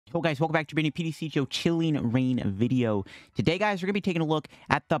Yo guys, welcome back to a brand new PTCGO Chilling Rain video. Today guys, we're going to be taking a look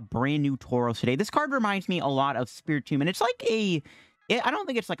at the brand new Tauros today. This card reminds me a lot of Spiritomb, and it's like I don't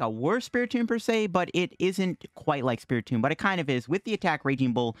think it's like a worse Spiritomb per se, but it isn't quite like Spiritomb, but it kind of is. With the attack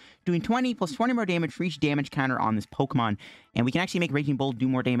Raging Bull, doing 20 plus 20 more damage for each damage counter on this Pokemon. And we can actually make Raging Bull do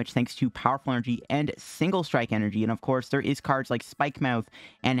more damage thanks to Powerful Energy and Single Strike Energy. And of course, there is cards like Spikemuth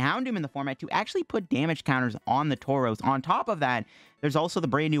and Houndoom in the format to actually put damage counters on the Tauros. On top of that, there's also the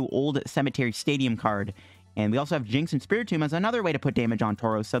brand new Old Cemetery Stadium card. And we also have Jynx and Spiritomb as another way to put damage on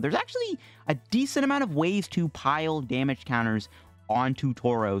Tauros. So there's actually a decent amount of ways to pile damage counters onto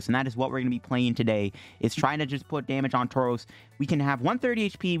Tauros, and that is what we're going to be playing today, is trying to just put damage on Tauros. We can have 130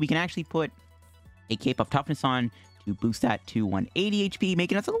 HP. We can actually put a Cape of Toughness on to boost that to 180 HP,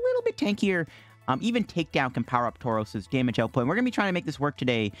 making us a little bit tankier. Even Takedown can power up Tauros' damage output. And we're going to be trying to make this work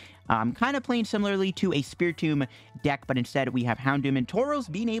today. Kind of playing similarly to a Spiritomb deck, but instead we have Houndoom. And Tauros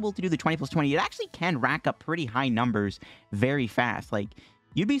being able to do the 20 plus 20, it actually can rack up pretty high numbers very fast. Like,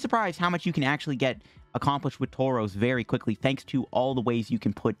 you'd be surprised how much you can actually get accomplished with Tauros very quickly, thanks to all the ways you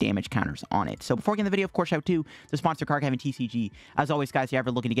can put damage counters on it. So before we get in the video, of course, shout out to the sponsor, Card Cavern TCG. As always, guys, if you're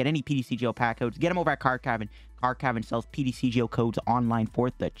ever looking to get any PTCGO pack codes, get them over at Card Cavern. Card Cavern sells PTCGO codes online for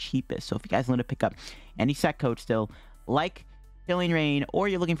the cheapest. So if you guys want to pick up any set code still, like Chilling Rain, or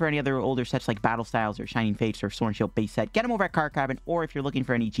you're looking for any other older sets like Battle Styles or Shining Fates or Sword and Shield base set, get them over at Card Cavern. Or if you're looking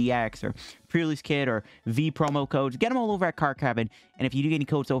for any GX or pre-release kit or V promo codes, get them all over at Card Cavern. And if you do get any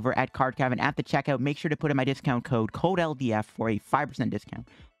codes over at Card Cavern at the checkout, make sure to put in my discount code LDF for a 5% discount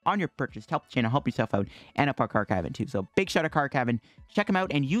on your purchase to help the channel, help yourself out, and up our Card Cavern too. So big shout out to Card Cavern. Check them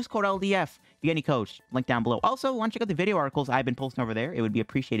out and use code LDF if you get any codes. Link down below. Also, want to check out the video articles I've been posting over there. It would be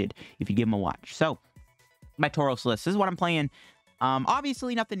appreciated if you give them a watch. So, my Tauros list. This is what I'm playing.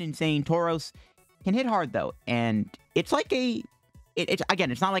 Obviously nothing insane. Tauros can hit hard though, and it's like again,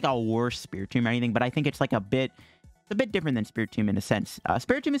 it's not like a worse Spiritomb or anything, but I think it's like a bit different than Spiritomb in a sense.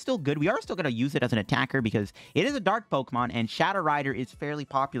 Spiritomb is still good. We are still going to use it as an attacker because it is a dark Pokemon, and Shadow Rider is fairly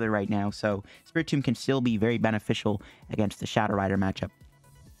popular right now, so Spiritomb can still be very beneficial against the Shadow Rider matchup.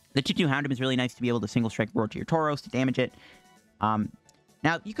 The 2-2 Houndoom is really nice to be able to single strike roar to your Tauros to damage it.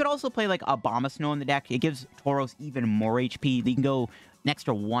 Now, you could also play, like, Abomasnow in the deck. It gives Tauros even more HP. You can go an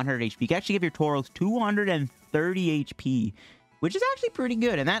extra 100 HP. You can actually give your Tauros 230 HP, which is actually pretty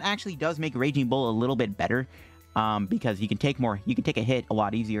good. And that actually does make Raging Bull a little bit better, because you can take a hit a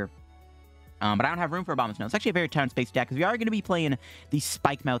lot easier. But I don't have room for Abomasnow. It's actually a very town-space deck, because we are going to be playing the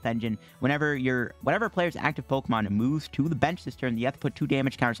Spikemuth engine. Whatever player's active Pokemon moves to the bench this turn, you have to put 2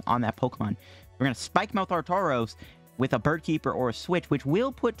 damage counters on that Pokemon. We're going to Spikemuth our Tauros with a Bird Keeper or a Switch, which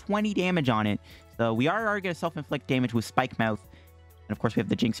will put 20 damage on it. So we are going to self-inflict damage with Spikemuth. And of course, we have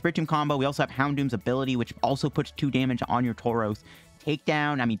the Jynx Spiritomb combo. We also have Houndoom's ability, which also puts 2 damage on your Tauros.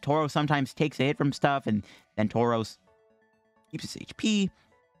 Takedown. I mean, Tauros sometimes takes a hit from stuff, and then Tauros keeps its HP.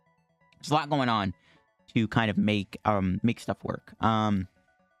 There's a lot going on to kind of make stuff work.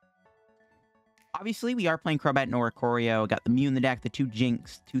 Obviously, we are playing Crobat and Oricorio. Got the Mew in the deck, the 2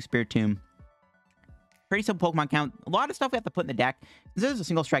 Jynx, 2 Spiritomb. Pretty simple Pokemon count. A lot of stuff we have to put in the deck. This is a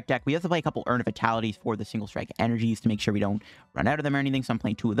single strike deck. We have to play a couple Urn of Vitalities for the single strike energies to make sure we don't run out of them or anything. So I'm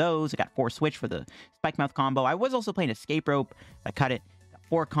playing 2 of those. I got 4 Switch for the Spikemuth combo. I was also playing Escape Rope. I cut it. Got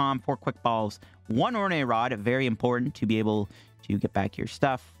 4 Calm, 4 Quick Balls, 1 Ordinary Rod. Very important to be able to get back your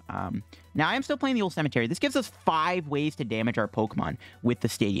stuff. Now, I am still playing the Old Cemetery. This gives us 5 ways to damage our Pokemon with the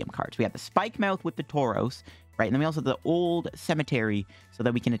Stadium cards. We have the Spikemuth with the Tauros, right? And then we also have the Old Cemetery so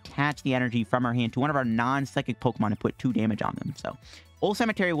that we can attach the energy from our hand to one of our non-psychic Pokemon and put 2 damage on them. So, Old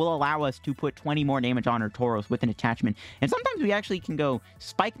Cemetery will allow us to put 20 more damage on our Tauros with an attachment. And sometimes we actually can go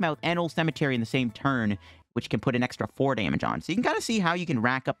Spikemuth and Old Cemetery in the same turn, which can put an extra 4 damage on. So you can kind of see how you can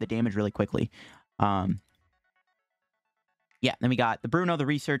rack up the damage really quickly. Yeah, then we got the Bruno, the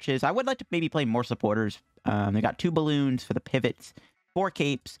Researches. I would like to maybe play more supporters. They got 2 Balloons for the pivots, 4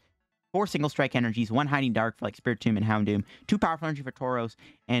 Capes, 4 Single Strike Energies, 1 Hiding Dark for like Spiritomb and Houndoom, 2 Powerful Energy for Tauros,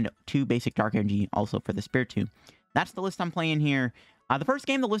 and 2 Basic Dark Energy also for the Spiritomb. That's the list I'm playing here. The first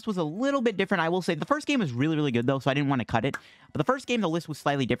game, the list was a little bit different. I will say the first game was really, really good, though, so I didn't want to cut it. But the first game, the list was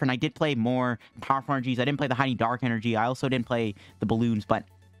slightly different. I did play more Powerful Energies. I didn't play the Hiding Dark Energy. I also didn't play the Balloons, but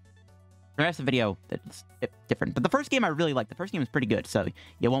the rest of the video, that's different. But the first game I really liked. The first game was pretty good, so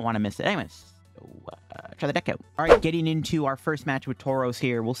you won't want to miss it. Anyways, so, try the deck out. All right, getting into our first match with Tauros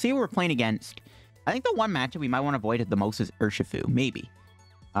here. We'll see who we're playing against. I think the one matchup we might want to avoid the most is Urshifu, maybe.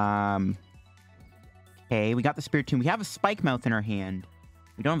 Okay, we got the Spiritomb. We have a Spikemuth in our hand.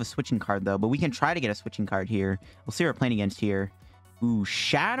 We don't have a switching card, though, but we can try to get a switching card here. We'll see who we're playing against here. Ooh,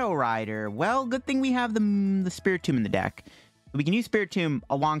 Shadow Rider. Well, good thing we have the Spiritomb in the deck. We can use Spiritomb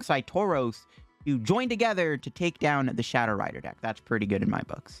alongside Tauros to join together to take down the Shadow Rider deck. That's pretty good in my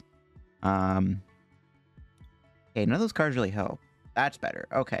books. Okay, none of those cards really help. That's better.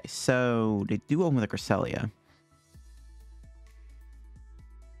 Okay, so they do open with a Cresselia.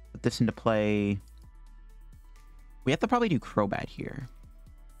 Put this into play. We have to probably do Crobat here.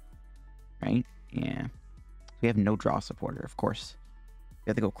 Right? Yeah. We have no draw supporter, of course. We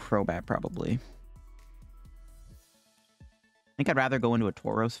have to go Crobat, probably. I think I'd rather go into a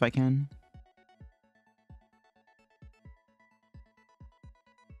Tauros if I can.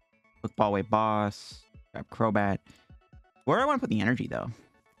 Look Ballway Boss. Grab Crobat. Where do I want to put the energy, though?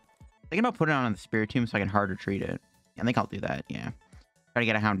 Thinking about putting it on the Spiritomb so I can hard retreat it. Yeah, I think I'll do that, yeah. Try to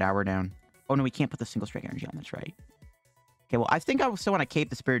get a Houndour down. Oh, no, we can't put the Single Strike Energy on. That's right. Okay, well, I think I still want to cape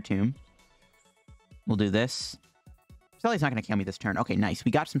the Spiritomb. We'll do this. Cresselia's not going to kill me this turn. Okay, nice.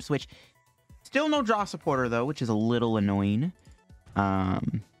 We got some switch. Still no draw supporter, though, which is a little annoying. Yeah,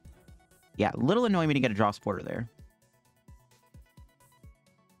 a little annoying we didn't get a draw supporter there.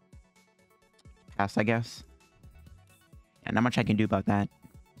 Pass, I guess. Yeah, not much I can do about that.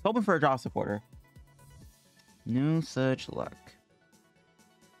 Hoping for a draw supporter. No such luck.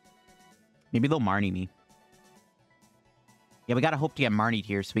 Maybe they'll Marnie me. Yeah, we gotta hope to get Marnied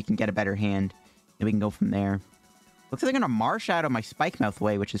here so we can get a better hand. Then we can go from there. Looks like they're gonna Marshadow my Spikemuth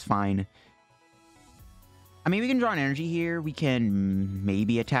way, which is fine. I mean, we can draw an energy here. We can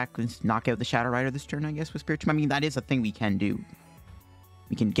maybe attack and knock out the Shadow Rider this turn, I guess, with Spiritomb. I mean, that is a thing we can do.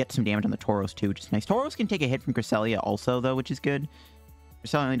 We can get some damage on the Tauros, too, which is nice. Tauros can take a hit from Cresselia also, though, which is good.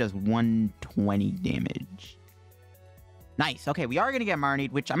 Cresselia only does 120 damage. Nice. Okay, we are going to get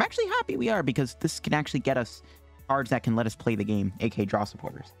Marnied, which I'm actually happy we are, because this can actually get us cards that can let us play the game, aka draw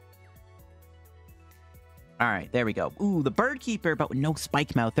supporters. All right, there we go. Ooh, the Bird Keeper, but with no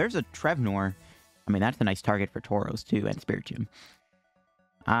Spikemuth. There's a Trevnor. I mean, that's a nice target for Tauros, too, and Spiritomb.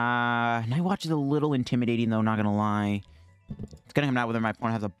 Nightwatch is a little intimidating, though, not going to lie. It's going to come out whether my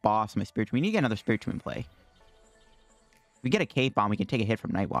opponent has a boss on my Spiritomb. We need to get another Spiritomb in play. If we get a Cape on, we can take a hit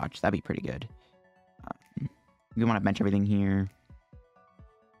from Nightwatch. That'd be pretty good. We want to bench everything here.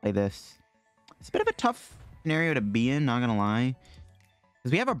 Play this. It's a bit of a tough scenario to be in, not going to lie.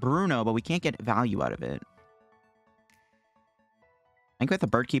 Because we have a Bruno, but we can't get value out of it. I think we have the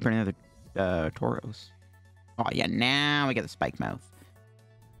Bird Keeper and another Tauros. Oh, yeah, now we get the Spikemuth.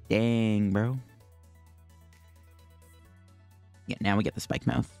 Dang, bro. Yeah, now we get the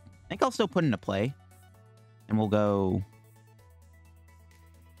Spikemuth. I think I'll still put into play. And we'll go...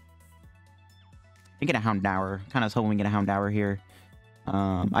 We get a Houndour. Kind of was hoping we get a Houndour here.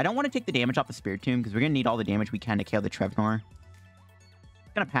 I don't want to take the damage off the Spiritomb because we're going to need all the damage we can to KO the Trevnor.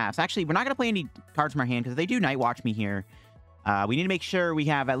 It's going to pass. Actually, we're not going to play any cards from our hand because if they do Nightwatch me here, we need to make sure we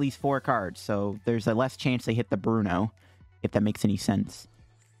have at least 4 cards. So there's a less chance they hit the Bruno, if that makes any sense.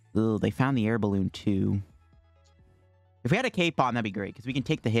 Ugh, they found the Air Balloon too. If we had a Cape on, that'd be great because we can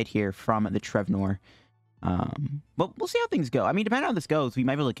take the hit here from the Trevnor. But we'll see how things go. I mean, depending on how this goes, we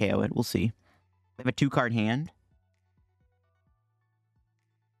might be able to KO it. We'll see. We have a 2-card hand.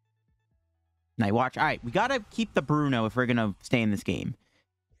 Nightwatch. All right, we got to keep the Bruno if we're going to stay in this game.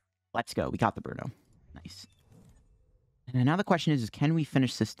 Let's go. We got the Bruno. Nice. And now the question is can we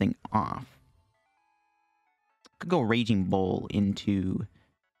finish this thing off? Could go Raging Bull into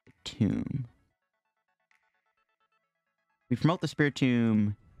the Tomb. We promote the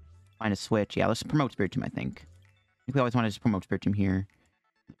Spiritomb. Find a switch. Yeah, let's promote Spiritomb, I think. I think we always want to just promote Spiritomb here.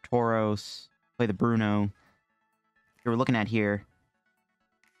 Tauros. Play the Bruno. Here we're looking at here.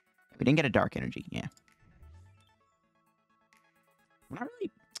 We didn't get a Dark Energy. Yeah. We're not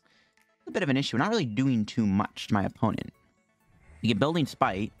really... It's a bit of an issue. We're not really doing too much to my opponent. We get Building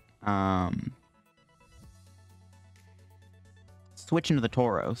Spite. Switch into the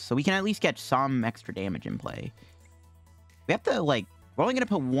Tauros. So we can at least get some extra damage in play. We have to, like... We're only going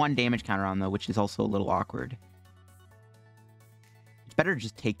to put 1 damage counter on, though, which is also a little awkward. It's better to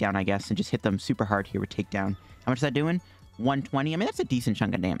just take down, I guess, and just hit them super hard here with takedown. How much is that doing? 120? I mean, that's a decent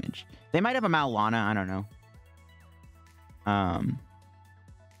chunk of damage. They might have a Maulana. I don't know.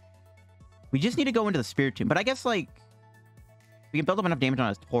 We just need to go into the Spiritomb. But I guess, like, we can build up enough damage on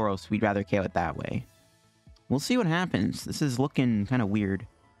his Tauros. We'd rather KO it that way. We'll see what happens. This is looking kind of weird.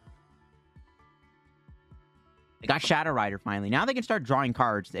 They got Shadow Rider finally. Now they can start drawing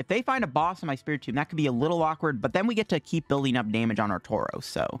cards. If they find a boss on my Spiritomb, that could be a little awkward, but then we get to keep building up damage on our Tauros.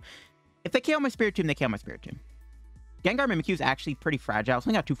 So if they KO my Spiritomb, they KO my Spiritomb. Gengar Mimikyu is actually pretty fragile. It's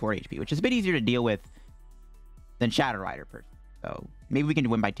only got 240 HP, which is a bit easier to deal with than Shadow Rider. So maybe we can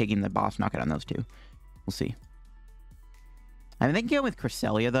win by taking the boss knockout on those two. We'll see. I mean, they can go with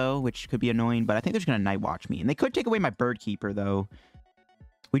Cresselia, though, which could be annoying, but I think they're just going to Night Watch me. And they could take away my Bird Keeper, though.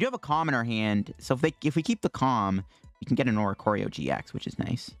 We do have a Calm in our hand, so if we keep the Calm, we can get an Oricorio-GX, which is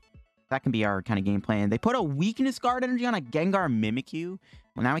nice. That can be our kind of game plan. They put a Weakness Guard energy on a Gengar Mimikyu.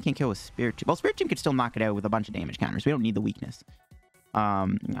 Well, now we can kill with Spiritomb. Well, Spiritomb could still knock it out with a bunch of damage counters. We don't need the weakness.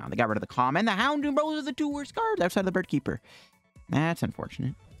 No, they got rid of the Calm. And the Houndoom, bro, is the 2 worst cards outside the Bird Keeper. That's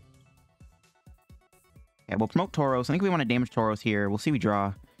unfortunate. Okay, we'll promote Tauros. I think we want to damage Tauros here. We'll see we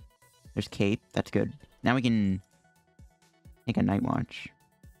draw. There's Cape. That's good. Now we can take a Night Watch.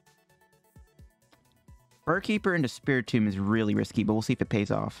 Bird Keeper into Spiritomb is really risky, but we'll see if it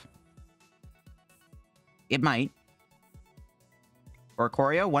pays off. It might.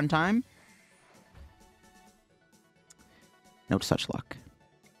 Oricorio, one time. No such luck.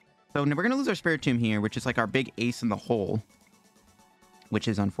 So we're going to lose our Spiritomb here, which is like our big ace in the hole. Which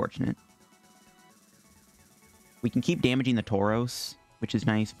is unfortunate. We can keep damaging the Tauros, which is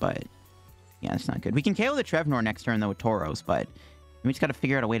nice, but... yeah, it's not good. We can KO the Trevnor next turn, though, with Tauros, but... we just got to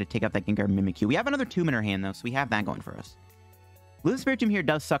figure out a way to take out that Gengar Mimikyu. We have another Tomb in our hand, though, so we have that going for us. Losing Spiritomb here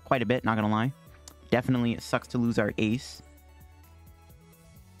does suck quite a bit, not going to lie. Definitely it sucks to lose our ace.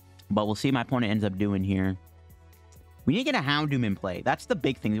 But we'll see what my opponent ends up doing here. We need to get a Houndoom in play. That's the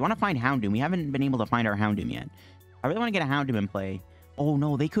big thing. We want to find Houndoom. We haven't been able to find our Houndoom yet. I really want to get a Houndoom in play. Oh,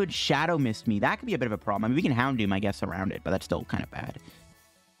 no, they could Shadow Mist me. That could be a bit of a problem. I mean, we can Houndoom, I guess, around it, but that's still kind of bad.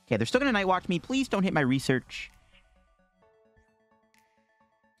 Okay, they're still going to Night Watch me. Please don't hit my research.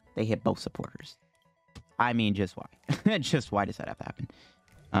 They hit both supporters. I mean, just why? Just why does that have to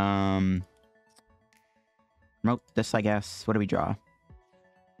happen? Promote this, I guess. What do we draw?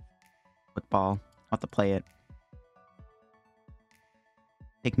 Quick Ball. I'll have to play it.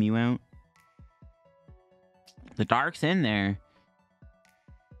 Take Mew out. The Dark's in there.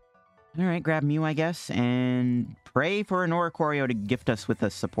 Alright, grab Mew, I guess, and pray for an Oricorio to gift us with a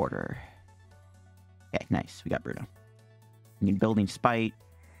supporter. Okay, nice. We got Bruno. We need Building Spite.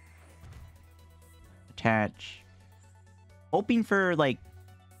 Attach. Hoping for, like,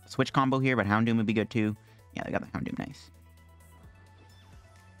 switch combo here, but Houndoom would be good, too. Yeah, they got the Houndoom. Nice.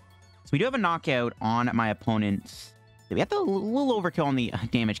 So we do have a knockout on my opponent's... we have a little overkill on the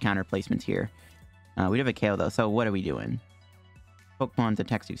damage counter placements here. We do have a KO, though, so what are we doing? Pokemon's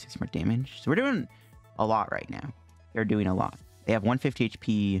attacks do 6 more damage. So we're doing a lot right now. They're doing a lot. They have 150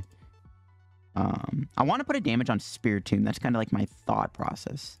 HP. I want to put a damage on Spiritomb. That's kind of like my thought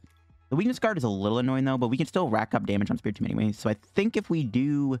process. The Weakness Guard is a little annoying, though, but we can still rack up damage on Spiritomb anyway. So I think if we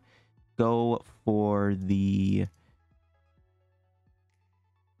do go for the...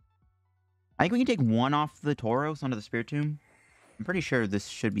 I think we can take one off the Tauros onto the Spiritomb. I'm pretty sure this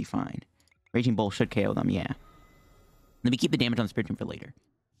should be fine. Raging Bull should KO them, yeah. Let me keep the damage on the Spiritomb for later.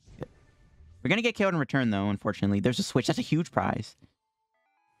 Good. We're going to get KO'd in return, though, unfortunately. There's a switch. That's a huge prize.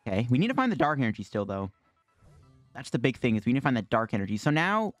 Okay. We need to find the Dark Energy still, though. That's the big thing, is we need to find that Dark Energy. So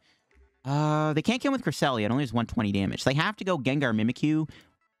now, they can't kill with Cresselia. It only has 120 damage. So they have to go Gengar Mimikyu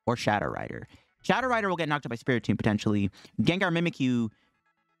or Shadow Rider. Shadow Rider will get knocked out by Spiritomb, potentially. Gengar Mimikyu,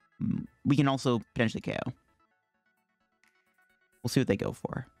 we can also potentially KO. We'll see what they go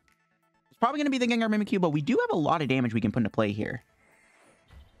for. It's probably going to be the Gengar Mimikyu, but we do have a lot of damage we can put into play here.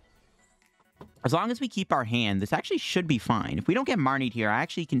 As long as we keep our hand, this actually should be fine. If we don't get Marnied here, I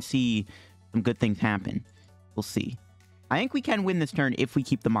actually can see some good things happen. We'll see. I think we can win this turn if we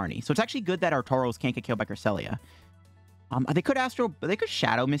keep the Marnie. So it's actually good that our Tauros can't get killed by Cresselia. They could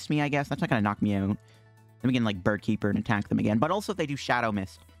Shadow Mist me, I guess. That's not going to knock me out. Then we can, like, Bird Keeper and attack them again. But also, if they do Shadow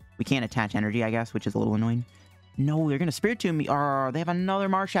Mist, we can't attach energy, I guess, which is a little annoying. No, they're going to Spiritomb me. They have another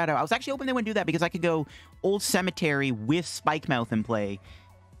Marshadow. I was actually hoping they wouldn't do that because I could go Old Cemetery with Spikemuth in play.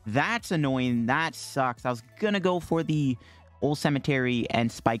 That's annoying. That sucks. I was going to go for the Old Cemetery and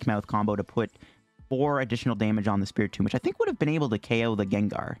Spikemuth combo to put 4 additional damage on the Spiritomb, which I think would have been able to KO the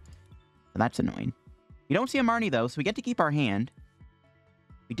Gengar. So that's annoying. We don't see a Marnie, though, so we get to keep our hand.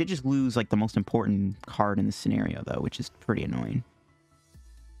 We did just lose, like, the most important card in this scenario, though, which is pretty annoying.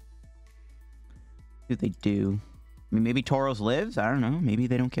 What do they do? I mean, maybe Tauros lives? I don't know. Maybe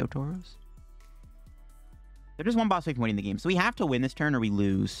they don't kill Tauros. They're just one boss away from winning the game. So we have to win this turn or we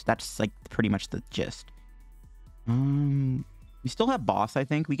lose. That's, like, pretty much the gist. We still have boss, I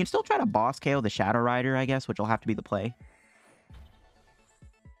think. We can still try to boss KO the Shadow Rider, I guess, which will have to be the play.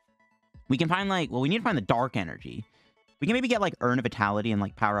 We can find, like... well, we need to find the Dark Energy. We can maybe get, like, Urn of Vitality and,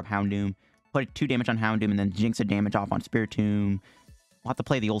 like, power up Houndoom. Put 2 damage on Houndoom and then Jynx a damage off on Spiritomb. We'll have to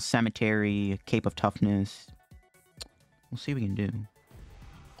play the Old Cemetery, Cape of Toughness. We'll see what we can do.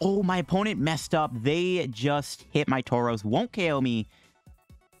 Oh, my opponent messed up. They just hit my Tauros. Won't KO me.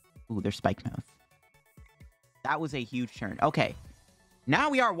 Ooh, they're Spikemuth. That was a huge turn. Okay. Now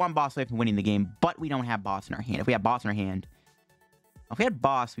we are one boss away from winning the game, but we don't have boss in our hand. If we had boss in our hand... If we had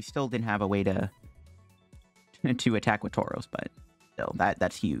boss, we still didn't have a way to attack with Tauros, but still,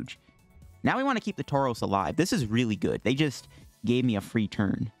 that's huge. Now we want to keep the Tauros alive. This is really good. They just gave me a free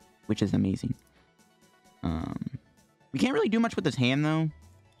turn, which is amazing. We can't really do much with this hand, though.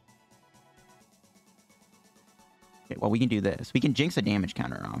 Okay, well, we can do this. We can Jynx a damage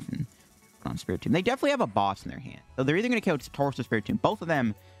counter off and put on Spiritomb. They definitely have a boss in their hand. So they're either going to kill Tauros or Spiritomb. Both of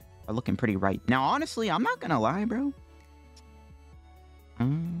them are looking pretty right. Now, honestly, I'm not going to lie, bro.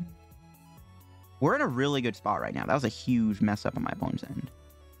 We're in a really good spot right now. That was a huge mess up on my opponent's end.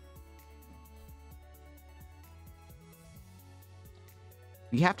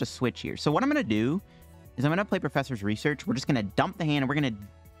 We have to switch here. So what I'm going to do is I'm going to play Professor's Research. We're just going to dump the hand and we're going to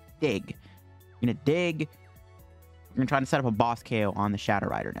dig. We're going to dig. We're going to try to set up a boss KO on the Shadow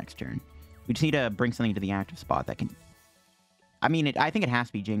Rider next turn. We just need to bring something to the active spot that can... I mean, I think it has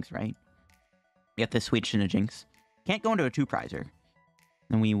to be Jynx, right? We have to switch into Jynx. Can't go into a two-prizer.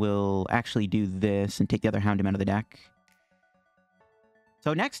 Then we will actually do this and take the other Houndoom out of the deck.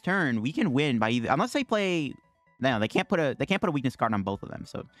 So next turn, we can win by either... Unless they play... No, they can't put a weakness card on both of them.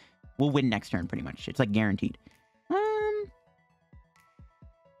 So we'll win next turn, pretty much. It's like guaranteed.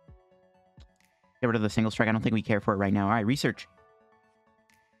 Get rid of the Single Strike. I don't think we care for it right now. All right, Research.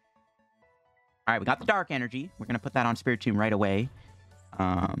 All right, we got the Dark Energy. We're going to put that on Spiritomb right away.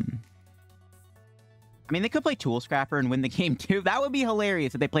 I mean, they could play Tool Scrapper and win the game, too. That would be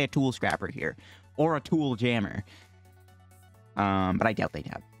hilarious if they play a Tool Scrapper here. Or a Tool Jammer. But I doubt they'd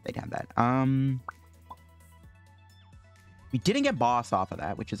have that. We didn't get Boss off of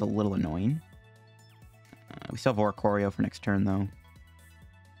that, which is a little annoying. We still have Oricorio for next turn, though.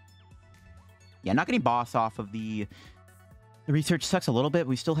 Yeah, not getting Boss off of the Research sucks a little bit.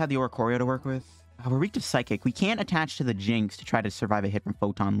 We still have the Oricorio to work with. We're weak to Psychic. We can't attach to the Jynx to try to survive a hit from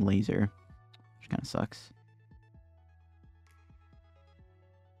Photon Laser. Which kind of sucks.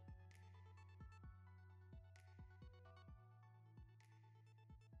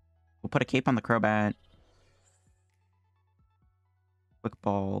 We'll put a Cape on the Crobat. Quick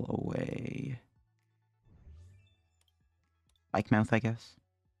Ball away. Spikemuth, I guess.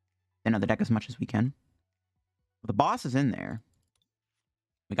 Thin out the deck as much as we can. Well, the boss is in there.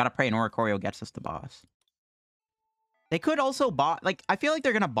 We gotta pray an Oricorio gets us the boss. They could also boss... Like, I feel like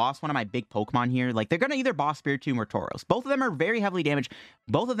they're gonna boss one of my big Pokemon here. Like, they're gonna either boss Spiritomb or Tauros. Both of them are very heavily damaged.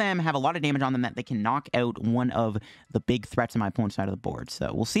 Both of them have a lot of damage on them that they can knock out one of the big threats on my opponent's side of the board.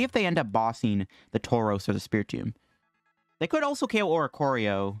 So, we'll see if they end up bossing the Tauros or the Spiritomb. They could also KO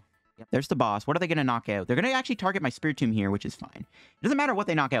Oricorio. Yep, there's the boss. What are they going to knock out? They're going to actually target my Spiritomb here, which is fine. It doesn't matter what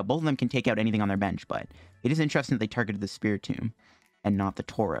they knock out. Both of them can take out anything on their bench, but it is interesting that they targeted the Spiritomb and not the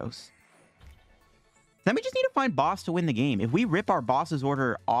Tauros. Then we just need to find boss to win the game. If we rip our boss's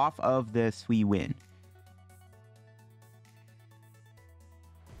order off of this, we win.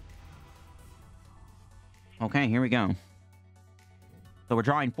 Okay, here we go. So we're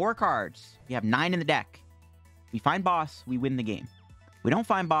drawing 4 cards. We have 9 in the deck. We find boss, we win the game. We don't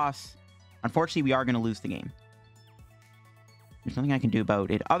find boss, unfortunately, we are going to lose the game. There's nothing I can do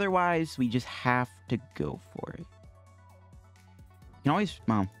about it. Otherwise, we just have to go for it. You can always...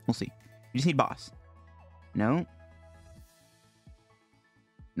 Well, we'll see. We just need boss. No.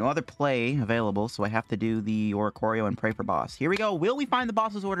 No other play available, so I have to do the Oricorio and pray for boss. Here we go. Will we find the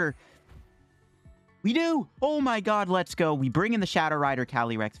boss's order? We do! Oh my god, let's go. We bring in the Shadow Rider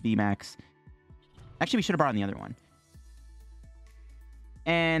Calyrex VMAX. Actually, we should have brought in the other one.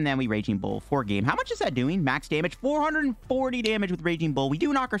 And then we Raging Bull. 4 game. How much is that doing? Max damage. 440 damage with Raging Bull. We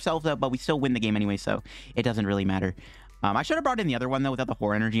do knock ourselves out, but we still win the game anyway, so it doesn't really matter. I should have brought in the other one, though, without the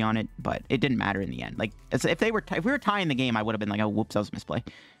Horror Energy on it, but it didn't matter in the end. Like, if we were tying the game, I would have been like, oh, whoops, that was a misplay.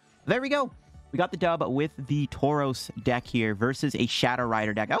 There we go. We got the dub with the Tauros deck here versus a Shadow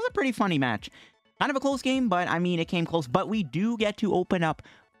Rider deck. That was a pretty funny match. Kind of a close game, but, I mean, it came close. But we do get to open up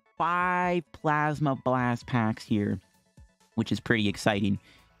 5 Plasma Blast packs here, which is pretty exciting.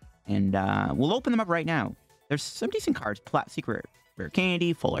 And we'll open them up right now. There's some decent cards. Secret Rare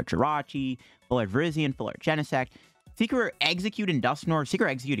Candy, Full Art Jirachi, Full Art Virizion, Full Art Genesect. Secret Execute and Dusknoir. Secret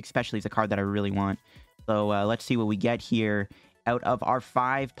Execute especially is a card that I really want. So let's see what we get here out of our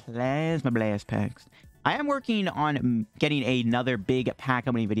 5 Plasma Blast packs. I am working on getting another big pack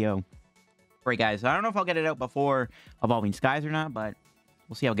opening video. Alright guys, I don't know if I'll get it out before Evolving Skies or not, but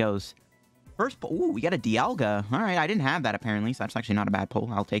we'll see how it goes. First, ooh, we got a Dialga. Alright, I didn't have that apparently, so that's actually not a bad pull.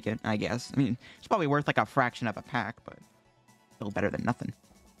 I'll take it, I guess. I mean, it's probably worth like a fraction of a pack, but still better than nothing.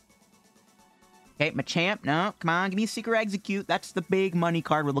 Okay, Machamp. No, come on, give me a Secret Execute. That's the big money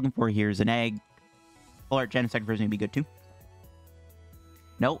card we're looking for here, is an egg. Full Art Gen second version would be good too.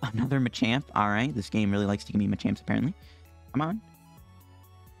 Nope, another Machamp. Alright, this game really likes to give me Machamps apparently. Come on.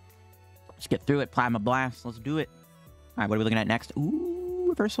 Let's get through it. Plasma Blast. Let's do it. Alright, what are we looking at next? Ooh,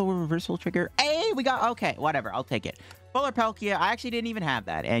 reversal trigger. Hey, we got... Okay, whatever. I'll take it. Full Art Palkia. I actually didn't even have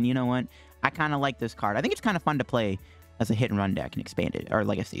that. And you know what? I kind of like this card. I think it's kind of fun to play as a hit and run deck and expand it. Or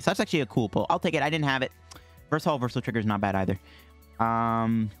Legacy. So that's actually a cool pull. I'll take it. I didn't have it. Versatile trigger is not bad either.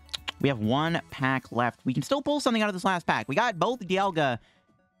 We have one pack left. We can still pull something out of this last pack. We got both Dialga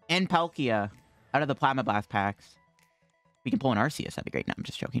and Palkia out of the Plasma Blast packs. We can pull an Arceus. That'd be great. No, I'm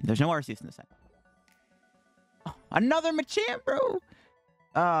just joking. There's no Arceus in this set. Oh, another Machamp, bro.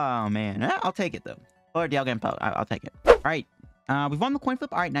 Oh, man. I'll take it, though. Or Dialga and Palkia. I'll take it. All right. We've won the coin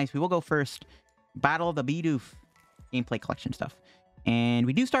flip. All right, nice. We will go first. Battle of the Bidoof. Gameplay collection stuff. And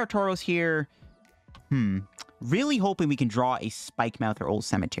we do start Tauros here. Really hoping we can draw a Spikemuth or Old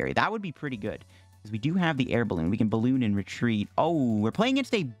Cemetery. That would be pretty good. Because we do have the Air Balloon. We can Balloon and Retreat. Oh, we're playing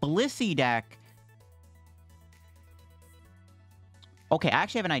against a Blissey deck. Okay, I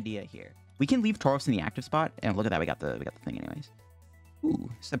actually have an idea here. We can leave Tauros in the active spot. And look at that, we got the thing anyways. Ooh,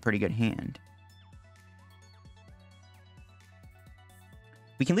 this is a pretty good hand.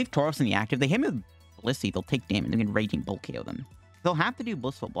 We can leave Tauros in the active. They hit me with Blissey, they'll take damage. They can Raging Bolt KO them. They'll have to do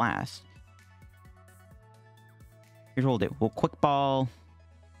Blissful Blast. Here's what we'll do. We'll Quick Ball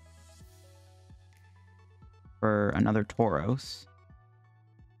for another Tauros.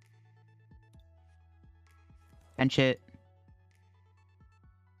 Bench it.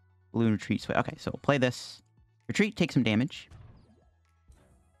 Balloon Retreat. Okay, so we'll play this. Retreat, take some damage.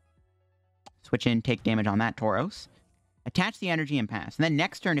 Switch in, take damage on that Tauros. Attach the energy and pass. And then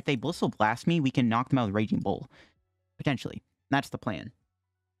next turn, if they Blissful Blast me, we can knock them out with Raging Bull. Potentially. That's the plan.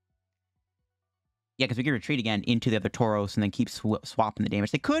 Yeah, because we can retreat again into the other Tauros and then keep swapping the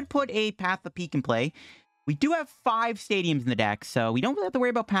damage. They could put a Path of Peak in play. We do have 5 stadiums in the deck, so we don't really have to worry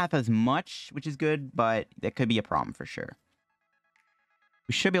about Path as much, which is good, but that could be a problem for sure.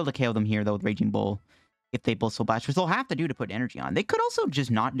 We should be able to KO them here, though, with Raging Bull if they Blissful Blast, which they'll have to do to put energy on. They could also just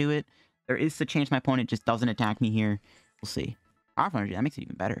not do it. There is the chance my opponent just doesn't attack me here. We'll see. Powerful energy, that makes it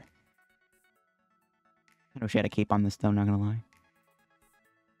even better. I wish I had a cape on this, though, not gonna lie.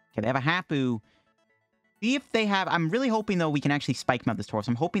 Okay, they have a Hapu. See if they have... I'm really hoping, though, we can actually Spikemuth this Tauros.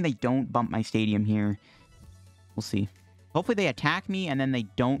 I'm hoping they don't bump my stadium here. We'll see. Hopefully they attack me, and then they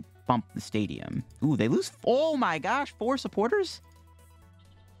don't bump the stadium. Ooh, they lose... Oh, my gosh, 4 supporters?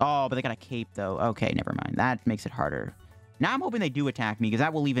 Oh, but they got a cape, though. Okay, never mind. That makes it harder. Now I'm hoping they do attack me, because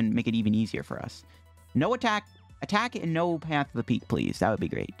that will even make it even easier for us. No attack... Attack and no Path of the Peak, please. That would be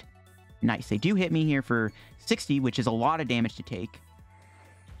great. Nice. They do hit me here for 60, which is a lot of damage to take.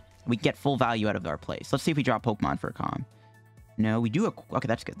 We get full value out of our place. Let's see if we draw Pokemon for a calm. No, we do... Okay,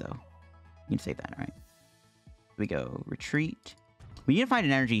 that's good, though. You can save that, all right? We go Retreat. We need to find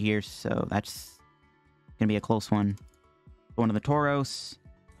an energy here, so that's going to be a close one. Going to the Tauros.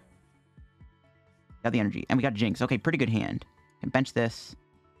 Got the energy. And we got Jynx. Okay, pretty good hand. Can bench this.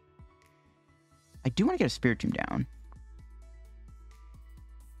 I do want to get a Spiritomb down.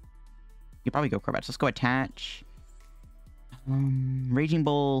 You probably go Crobat. So let's go attach. Raging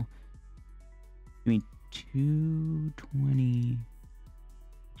Bull. Doing 220.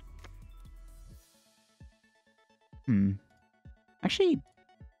 Actually,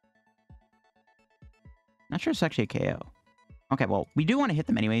 not sure it's actually a KO. Okay, well, we do want to hit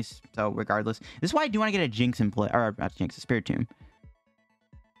them anyways. So regardless, this is why I do want to get a Jynx in play, or not Jynx, a Spiritomb.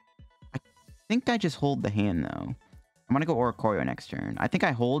 I think I just hold the hand though. I'm gonna go Oricorio next turn. I think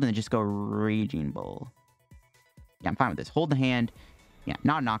I hold and then just go Raging Bull. Yeah, I'm fine with this. Hold the hand. Yeah,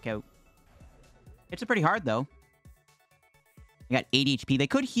 not a knockout. It's pretty hard though. I got 80 HP. They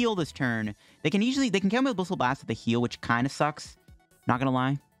could heal this turn. They can kill me with Blissful Blast if they heal, which kind of sucks. Not gonna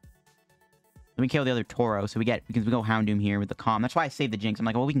lie. Let me kill the other Tauros, so because we go Houndoom here with the Calm. That's why I saved the Jynx. I'm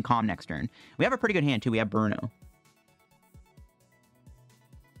like, well, we can Calm next turn. We have a pretty good hand too. We have Bruno.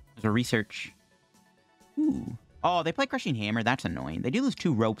 There's a research. Ooh. Oh, they play Crushing Hammer. That's annoying. They do lose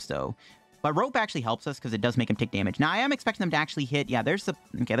 2 ropes though. But rope actually helps us because it does make them take damage. Now, I am expecting them to actually hit... Yeah, there's the...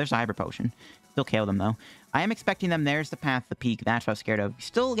 Okay, there's the Hybrid Potion. Still KO them, though. I am expecting them... There's the Path, the Peak. That's what I was scared of.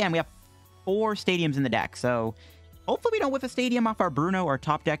 Still, again, we have 4 stadiums in the deck. So, hopefully we don't whiff a stadium off our Bruno, our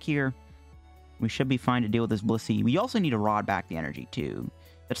top deck here. We should be fine to deal with this Blissey. We also need to Rod back the energy, too.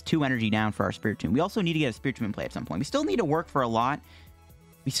 That's 2 energy down for our Spiritomb. We also need to get a Spiritomb in play at some point. We still need to work for a lot.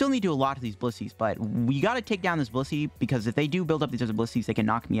 We still need to do a lot to these Blissies, but we got to take down this Blissey, because if they do build up these other Blissies, they can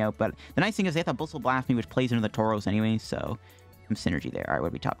knock me out. But the nice thing is they have to Blissful Blast me, which plays into the Tauros anyway, so some synergy there. All right, what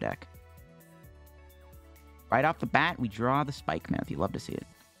do we top deck? Right off the bat, we draw the Spikemuth. You love to see it.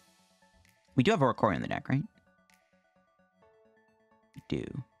 We do have Oricorio in the deck, right? We do.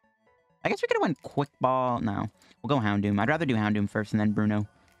 I guess we could have went Quick Ball. No. We'll go Houndoom. I'd rather do Houndoom first and then Bruno.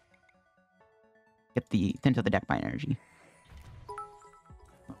 Get the thin to the deck by energy.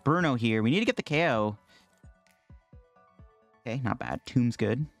 Bruno here. We need to get the KO. Okay, not bad. Tomb's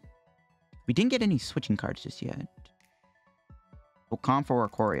good. We didn't get any switching cards just yet. We'll comp for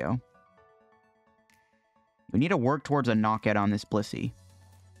Oricorio. We need to work towards a knockout on this Blissey.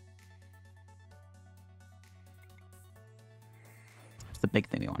 That's the big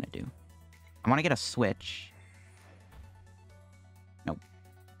thing we want to do. I want to get a switch. Nope.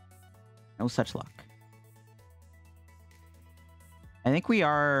 No such luck. I think we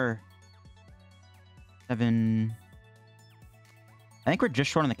are... 7... I think we're just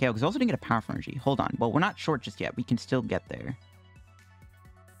short on the KO, because we also didn't get a Powerful Energy. Hold on. Well, we're not short just yet. We can still get there.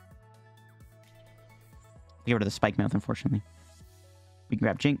 Get rid of the Spikemuth, unfortunately. We can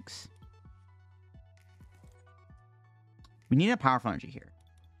grab Jynx. We need a Powerful Energy here.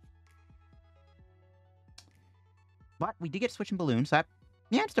 But we did get Switch and Balloon, so that...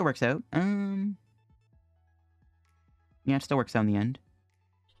 Yeah, it still works out. Yeah, it still works out in the end.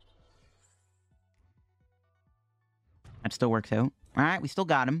 That still works out. Alright, we still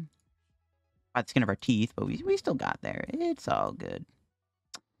got him. By the skin of our teeth, but we still got there. It's all good.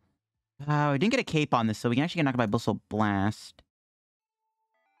 We didn't get a cape on this, so we can actually get knocked out by Blissful Blast.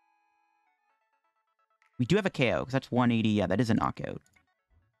 We do have a KO, because that's 180. Yeah, that is a knockout.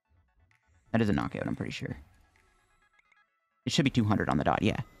 That is a knockout, I'm pretty sure. It should be 200 on the dot,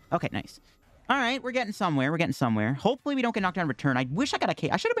 yeah. Okay, nice. Alright, we're getting somewhere. We're getting somewhere. Hopefully we don't get knocked down in return. I wish I got a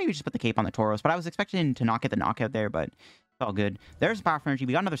cape. I should have maybe just put the cape on the Tauros, but I was expecting to not get the knockout there, but it's all good. There's Powerful Energy.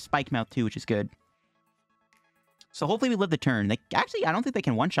 We got another Spikemuth too, which is good. So hopefully we live the turn. They actually, I don't think they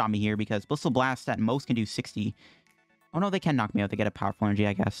can one-shot me here because Blissful Blast at most can do 60. Oh no, they can knock me out. They get a Powerful Energy,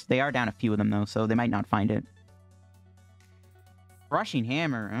 I guess. They are down a few of them though, so they might not find it. Crushing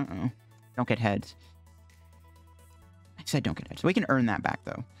Hammer. Uh-oh. Don't get heads. I said don't get heads. So we can earn that back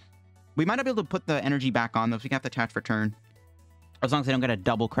though. We might not be able to put the energy back on though, so we can have to attach for turn. As long as they don't get a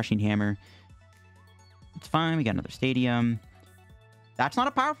double Crushing Hammer. It's fine. We got another Stadium. That's not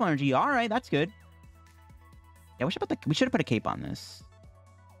a Powerful Energy. Alright, that's good. Yeah, we should have put a cape on this.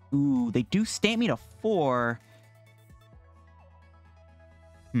 Ooh, they do stamp me to 4.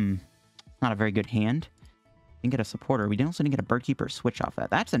 Not a very good hand. Didn't get a supporter. We also didn't get a Bird Keeper switch off that.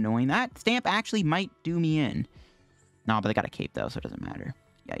 That's annoying. That stamp actually might do me in. No, but they got a cape though, so it doesn't matter.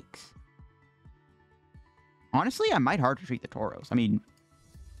 Yikes. Honestly, I might hard retreat the Tauros. I mean,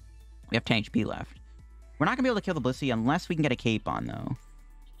 we have 10 HP left. We're not going to be able to kill the Blissey unless we can get a cape on, though.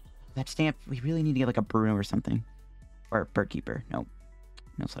 That stamp, we really need to get like a Bruno or something. Or a Bird Keeper. Nope.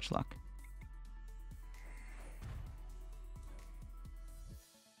 No such luck.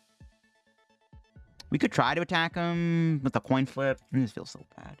 We could try to attack him with a coin flip. This feels so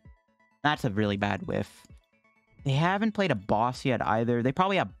bad. That's a really bad whiff. They haven't played a boss yet either. They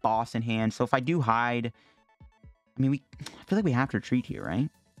probably have boss in hand. So if I do hide... I mean, I feel like we have to retreat here, right?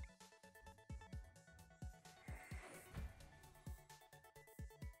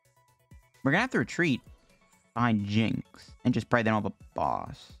 We're gonna have to retreat behind Jynx and just pray they don't have a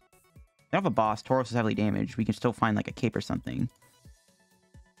boss. They don't have a boss. Tauros is heavily damaged. We can still find like a cape or something.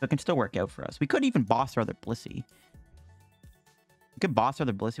 So it can still work out for us. We could even boss our other Blissey. We could boss our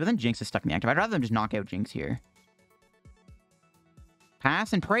other Blissey, but then Jynx is stuck in the active. I'd rather them just knock out Jynx here.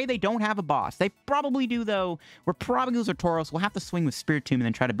 Pass and pray they don't have a boss. They probably do, though. We're probably going to lose our Tauros. We'll have to swing with Spiritomb and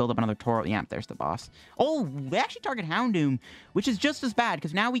then try to build up another Tauros. Yeah, there's the boss. Oh, they actually target Houndoom, which is just as bad,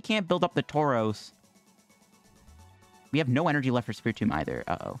 because now we can't build up the Tauros. We have no energy left for Spiritomb either.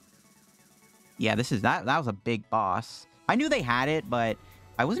 Uh-oh. Yeah, that was a big boss. I knew they had it, but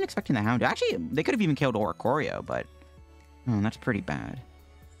I wasn't expecting the Houndoom. Actually, they could have even killed Oricorio, but... Oh, that's pretty bad.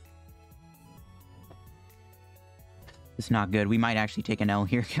 It's not good. We might actually take an L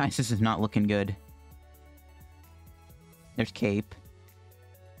here, guys. This is not looking good. There's Cape.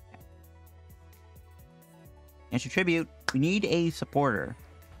 Answer Tribute. We need a supporter.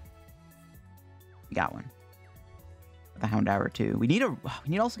 We got one. The Houndour too. We need to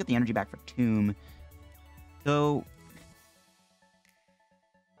also get the energy back for Tomb. So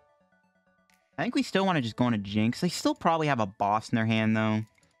I think we still want to just go on a Jynx. They still probably have a boss in their hand though.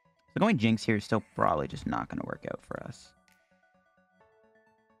 So going Jynx here is still probably just not going to work out for us.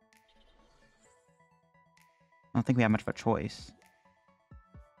 I don't think we have much of a choice.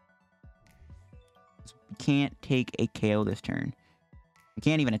 We can't take a KO this turn. We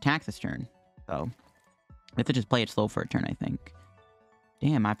can't even attack this turn. So we have to just play it slow for a turn, I think.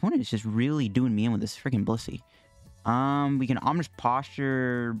 Damn, my opponent is just really doing me in with this freaking Blissey. We can Omnish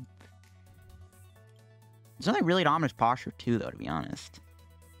Posture. It's only really dominant posture too, though, to be honest.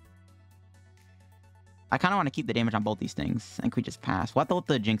 I kind of want to keep the damage on both these things. I think we just pass. We'll have to let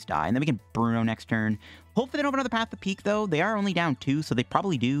the Jynx die, and then we can Bruno next turn. Hopefully they don't have another path to peak, though. They are only down 2, so they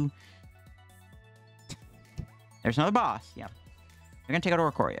probably do. There's another boss. Yeah. They're going to take out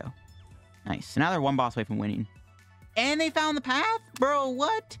Oricorio. Nice. So now they're one boss away from winning. And they found the path? Bro,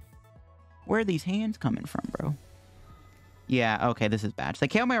 what? Where are these hands coming from, bro? Yeah, okay, this is bad. So they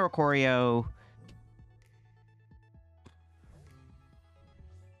KO my Oricorio.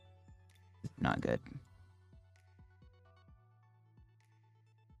 Not good.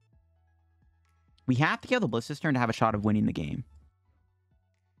 We have to kill the Bliss this turn to have a shot of winning the game.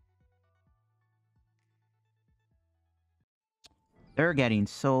 They're getting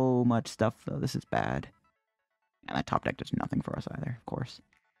so much stuff, though. This is bad. And that top deck does nothing for us either, of course.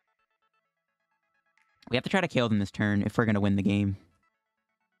 We have to try to KO them this turn if we're going to win the game.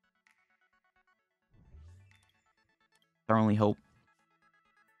 Our only hope.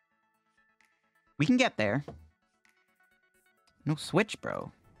 We can get there. No switch,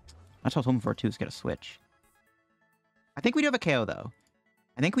 bro. That's what I was hoping for, too, is get a switch. I think we do have a KO, though.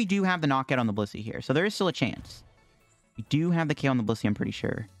 I think we do have the knockout on the Blissey here, so there is still a chance. We do have the KO on the Blissey, I'm pretty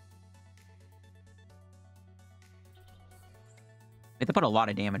sure. We have to put a lot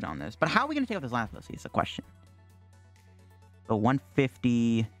of damage on this. But how are we going to take out this last Blissey is the question. So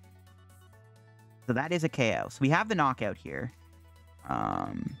 150. So that is a KO. So we have the knockout here.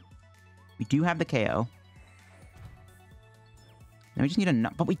 We do have the KO. Now we just need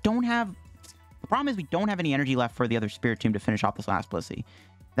a... But we don't have... The problem is we don't have any energy left for the other Spiritomb to finish off this last Blissey.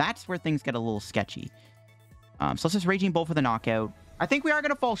 That's where things get a little sketchy. So let's just Raging Bolt for the knockout. I think we are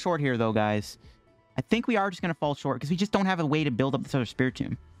going to fall short here, though, guys. I think we are just going to fall short because we just don't have a way to build up this other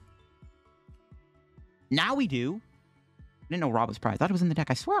Spiritomb. Now we do. I didn't know Rod was prized. I thought it was in the deck.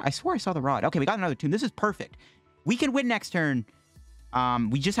 I swear I saw the Rod. Okay, we got another tomb. This is perfect. We can win next turn.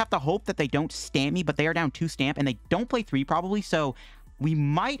 We just have to hope that they don't stamp me, but they are down 2 stamp, and they don't play 3 probably, so we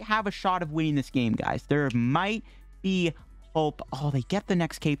might have a shot of winning this game, guys. There might be hope. Oh, they get the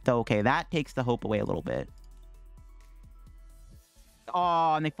next Cape, though. Okay, that takes the hope away a little bit.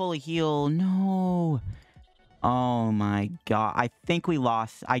 Oh, and they fully heal. No. Oh, my God. I think we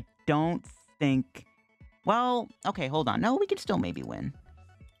lost. I don't think... Well, okay, hold on. No, we can still maybe win.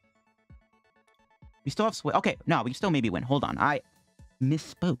 We still have... Okay, no, we can still maybe win. Hold on. I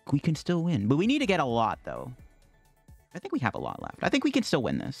misspoke. We can still win. But we need to get a lot, though. I think we have a lot left. I think we can still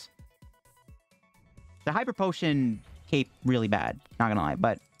win this. The Hyper Potion Cape, really bad. Not gonna lie,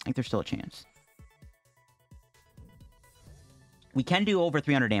 but I think there's still a chance. We can do over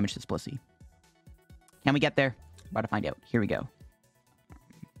 300 damage to this Blissey. Can we get there? About to find out. Here we go.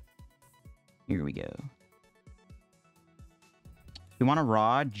 Here we go. We want a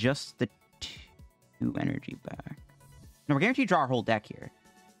Rod, just the 2 energy back. No, we're guaranteed to draw our whole deck here.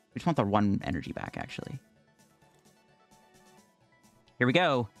 We just want the 1 energy back, actually. Here we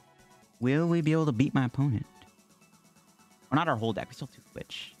go. Will we be able to beat my opponent? Well, not our whole deck. We still have 2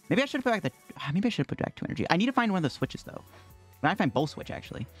 switch. Maybe I should have put back the... Maybe I should have put back 2 energy. I need to find one of the switches, though. I find both switch,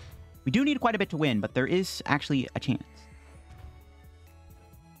 actually. We do need quite a bit to win, but there is actually a chance.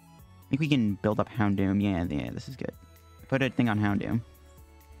 I think we can build up Houndoom. Yeah, this is good. Put a thing on Houndoom.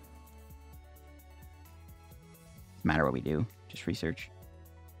 Doesn't matter what we do. Just research.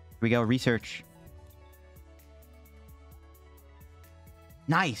 Here we go. Research.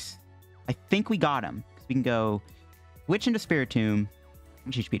 Nice. I think we got him. Because we can go switch into Spiritomb. How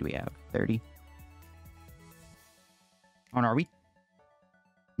much HP do we have? 30? Oh, no, are we...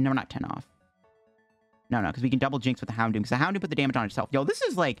 No, we're not 10 off. No, because we can double Jynx with the Houndoom. Because the Houndoom put the damage on itself. Yo, this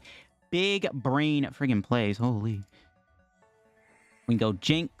is like big brain friggin' plays. Holy. We can go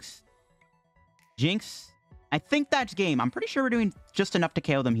Jynx. Jynx. I think that's game. I'm pretty sure we're doing just enough to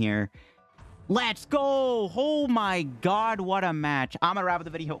KO them here. Let's go. Oh my God, what a match. I'm going to wrap up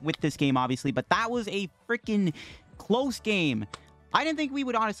the video with this game, obviously. But that was a freaking close game. I didn't think we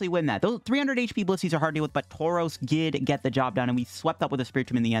would honestly win that. Those 300 HP Blissies are hard to deal with, but Tauros did get the job done, and we swept up with a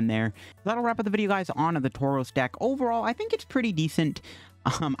Spiritomb in the end there. That'll wrap up the video, guys, on the Tauros deck. Overall, I think it's pretty decent.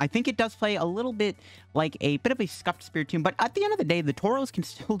 I think it does play a little bit like a bit of a scuffed Spiritomb, but at the end of the day, the Tauros can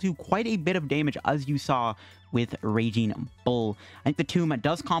still do quite a bit of damage, as you saw with Raging Bull. I think the Tomb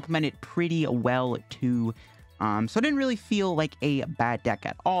does complement it pretty well, too. So it didn't really feel like a bad deck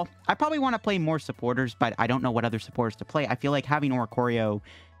at all. I probably want to play more supporters, but I don't know what other supporters to play. I feel like having Oricorio,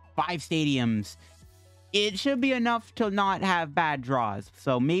 5 stadiums, it should be enough to not have bad draws.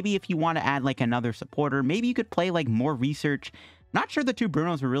 So maybe if you want to add like another supporter, maybe you could play like more research. Not sure the two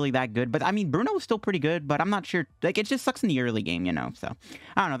Brunos were really that good, but I mean, Bruno was still pretty good, but I'm not sure. Like, it just sucks in the early game, you know? So,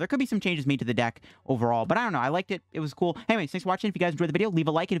 I don't know. There could be some changes made to the deck overall, but I don't know. I liked it. It was cool. Anyways, thanks for watching. If you guys enjoyed the video, leave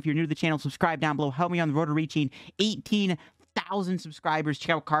a like. And if you're new to the channel, subscribe down below. Help me on the road to reaching 18,000 subscribers.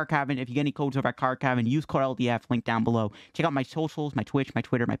 Check out Card Cavern. If you get any codes over at Card Cavern, use code LDF, link down below. Check out my socials, my Twitch, my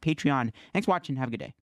Twitter, my Patreon. Thanks for watching. Have a good day.